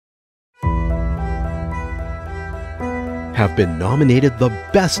have been nominated the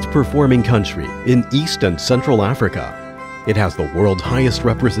best performing country in East and Central Africa. It has the world's highest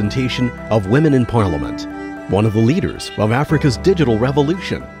representation of women in parliament, one of the leaders of Africa's digital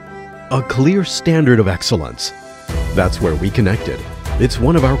revolution, a clear standard of excellence. That's where we connected. It's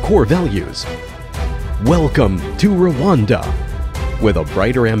one of our core values. Welcome to Rwanda. With a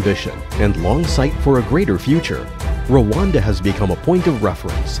brighter ambition and long sight for a greater future, Rwanda has become a point of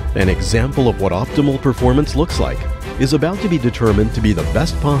reference, an example of what optimal performance looks like, is about to be determined to be the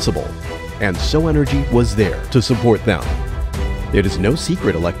best possible, and So Energy was there to support them. It is no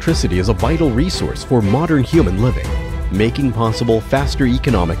secret electricity is a vital resource for modern human living, making possible faster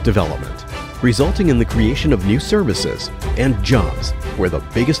economic development, resulting in the creation of new services and jobs, where the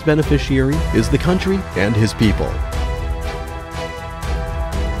biggest beneficiary is the country and his people.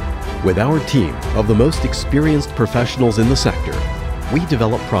 With our team of the most experienced professionals in the sector, we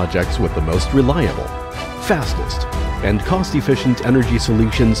develop projects with the most reliable, fastest, and cost-efficient energy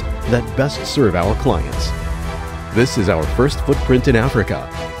solutions that best serve our clients. This is our first footprint in Africa.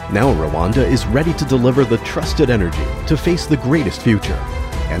 Now Rwanda is ready to deliver the trusted energy to face the greatest future.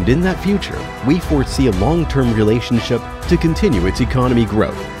 And in that future, we foresee a long-term relationship to continue its economy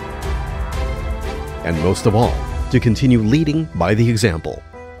growth. And most of all, to continue leading by the example.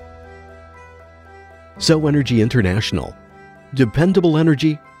 So Energy International. Dependable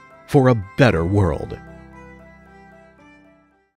energy for a better world.